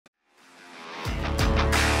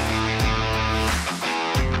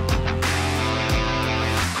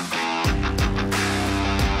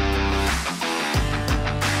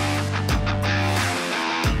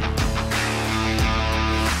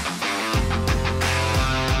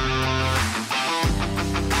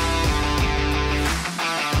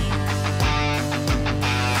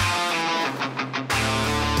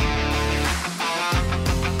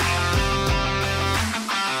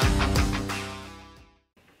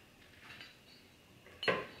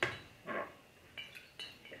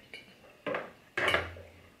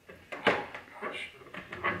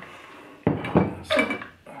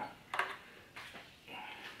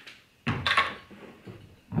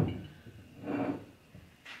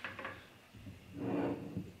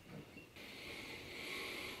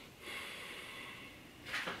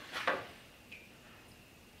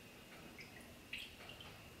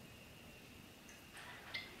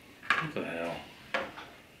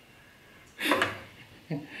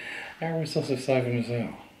How are we supposed to siphon this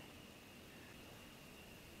out?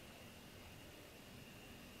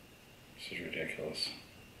 This is ridiculous.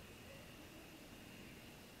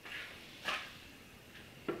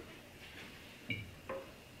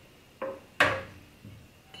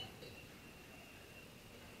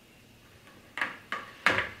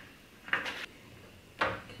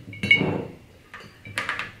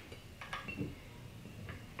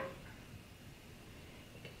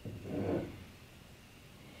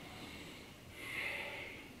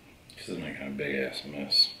 This is making a big ass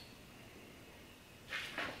mess.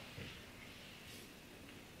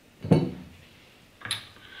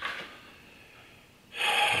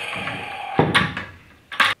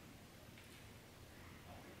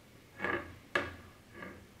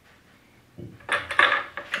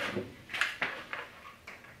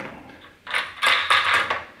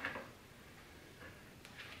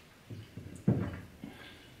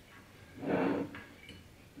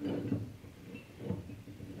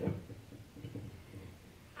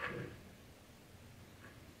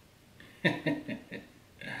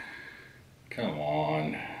 Come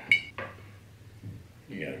on.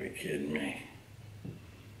 You gotta be kidding me.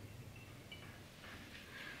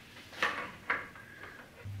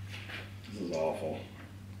 This is awful.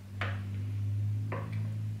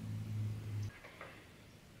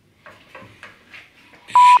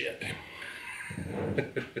 Shit.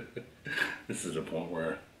 This is the point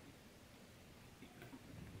where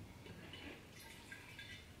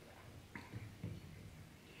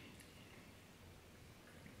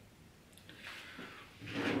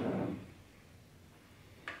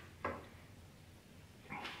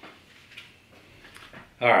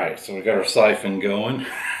Alright, so we got our siphon going.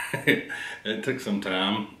 It took some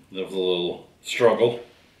time. There was a little struggle,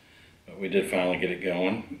 but we did finally get it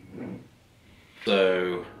going.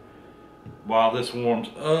 So while this warms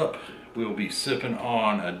up, we'll be sipping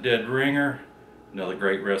on a Dead Ringer, another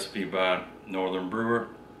great recipe by Northern Brewer,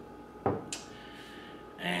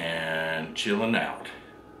 and chilling out.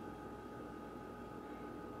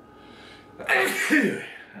 Oh,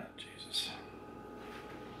 Jesus.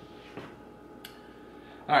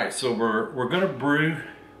 Alright, so we're gonna brew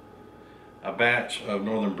a batch of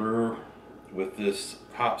Northern Brewer with this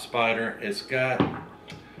hop spider. It's got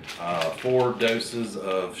 4 doses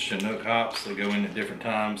of Chinook hops that go in at different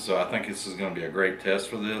times, so I think this is going to be a great test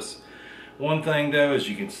for this. One thing though, as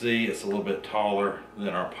you can see, it's a little bit taller than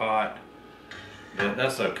our pot, but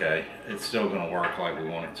that's okay. It's still going to work like we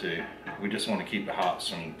want it to. We just want to keep the hops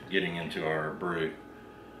from getting into our brew.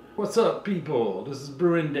 What's up, people? This is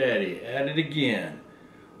Brewing Daddy at it again.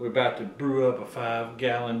 We're about to brew up a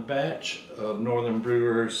 5-gallon batch of Northern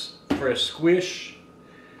Brewer's Fresh Squish,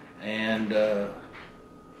 and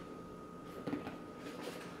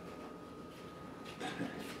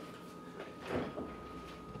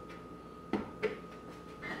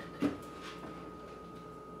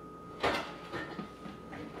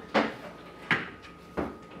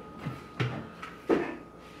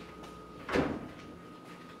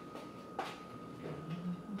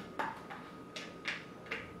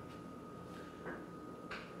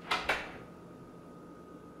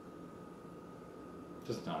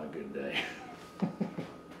just not a good day.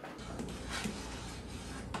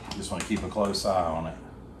 Just want to keep a close eye on it,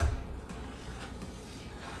 at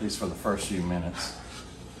least for the first few minutes,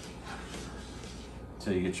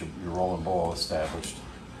 until you get your rolling boil established.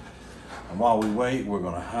 And while we wait, we're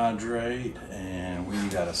going to hydrate, and we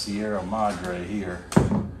got a Sierra Madre here.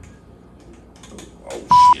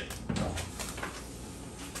 Oh shit.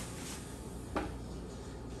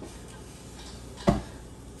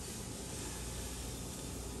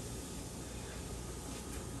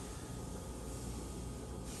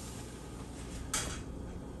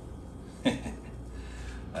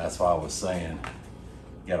 That's why I was saying,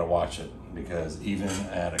 you gotta watch it, because even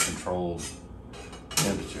at a controlled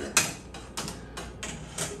temperature,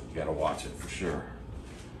 you gotta watch it for sure.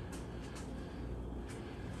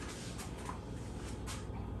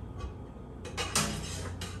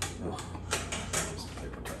 Ugh, some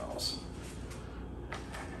paper towels.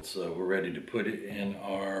 So we're ready to put it in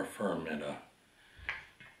our fermenter.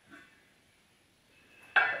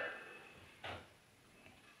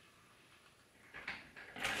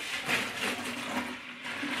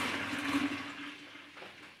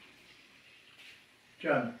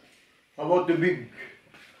 John, how about the big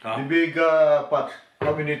pot?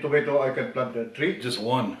 How many tomato I can plant there? 3? Just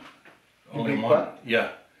one. The Only big one. pot? Yeah.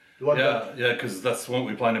 The one Yeah, because that's what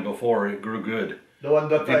we planted before. It grew good. The one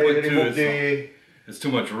that If you I put two, removed the... It's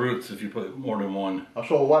too much roots if you put more than one.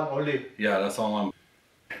 So one only. Yeah, that's all I'm...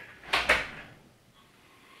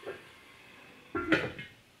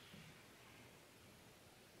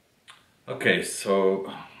 Okay, so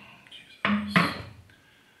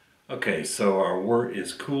our wort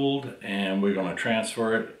is cooled and we're going to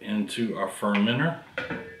transfer it into our fermenter.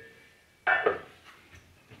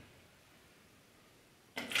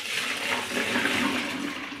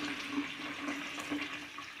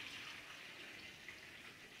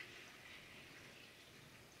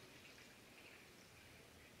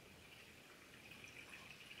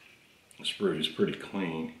 This brew is pretty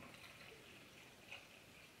clean.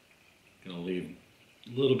 Gonna leave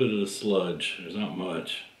a little bit of the sludge. There's not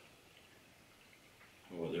much.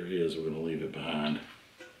 What there is, we're gonna leave it behind.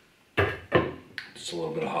 Just a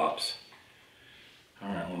little bit of hops. All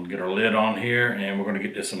right, we'll get our lid on here and we're gonna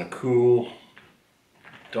get this in a cool,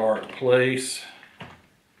 dark place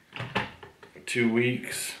for 2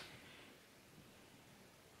 weeks.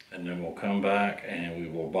 And then we'll come back and we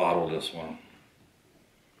will bottle this one.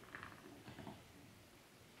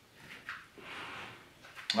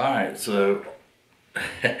 All right, so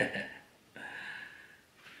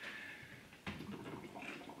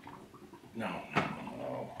no.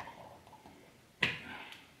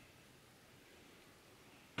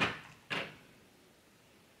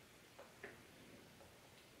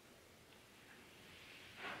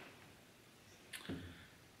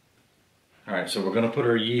 All right, so we're going to put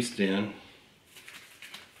our yeast in.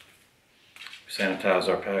 Sanitize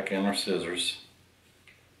our pack and our scissors.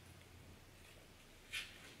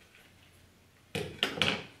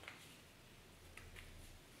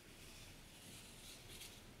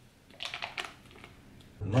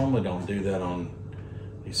 Normally don't do that on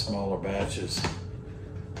these smaller batches,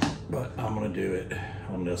 but I'm going to do it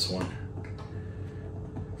on this one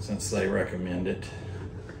since they recommend it.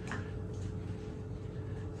 I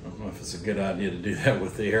don't know if it's a good idea to do that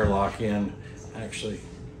with the airlock in. Actually,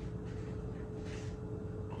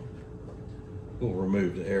 we'll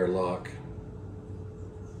remove the airlock.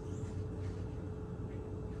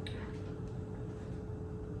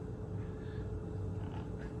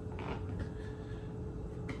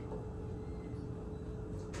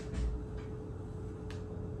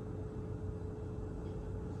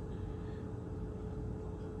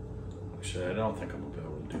 Actually, I don't think I'm gonna be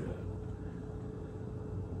able to do that.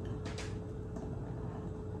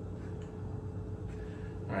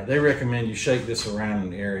 All right, they recommend you shake this around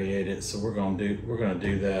and aerate it, so we're gonna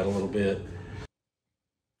do that a little bit.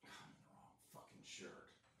 Fucking shirt.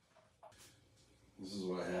 This is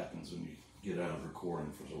what happens when you get out of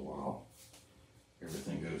recording for a while.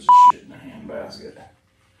 Everything goes to shit in the handbasket.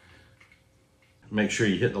 Make sure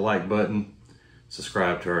you hit the like button,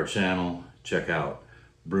 subscribe to our channel, check out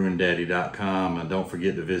brewingdaddy.com, and don't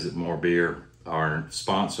forget to visit More Beer, our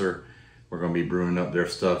sponsor. We're going to be brewing up their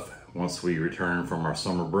stuff once we return from our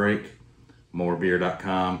summer break.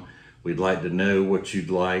 Morebeer.com. We'd like to know what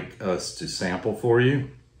you'd like us to sample for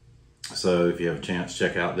you. So if you have a chance,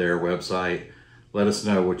 check out their website. Let us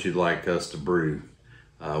know what you'd like us to brew.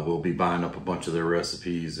 We'll be buying up a bunch of their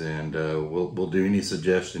recipes, and we'll do any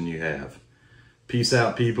suggestion you have. Peace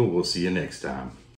out, people. We'll see you next time.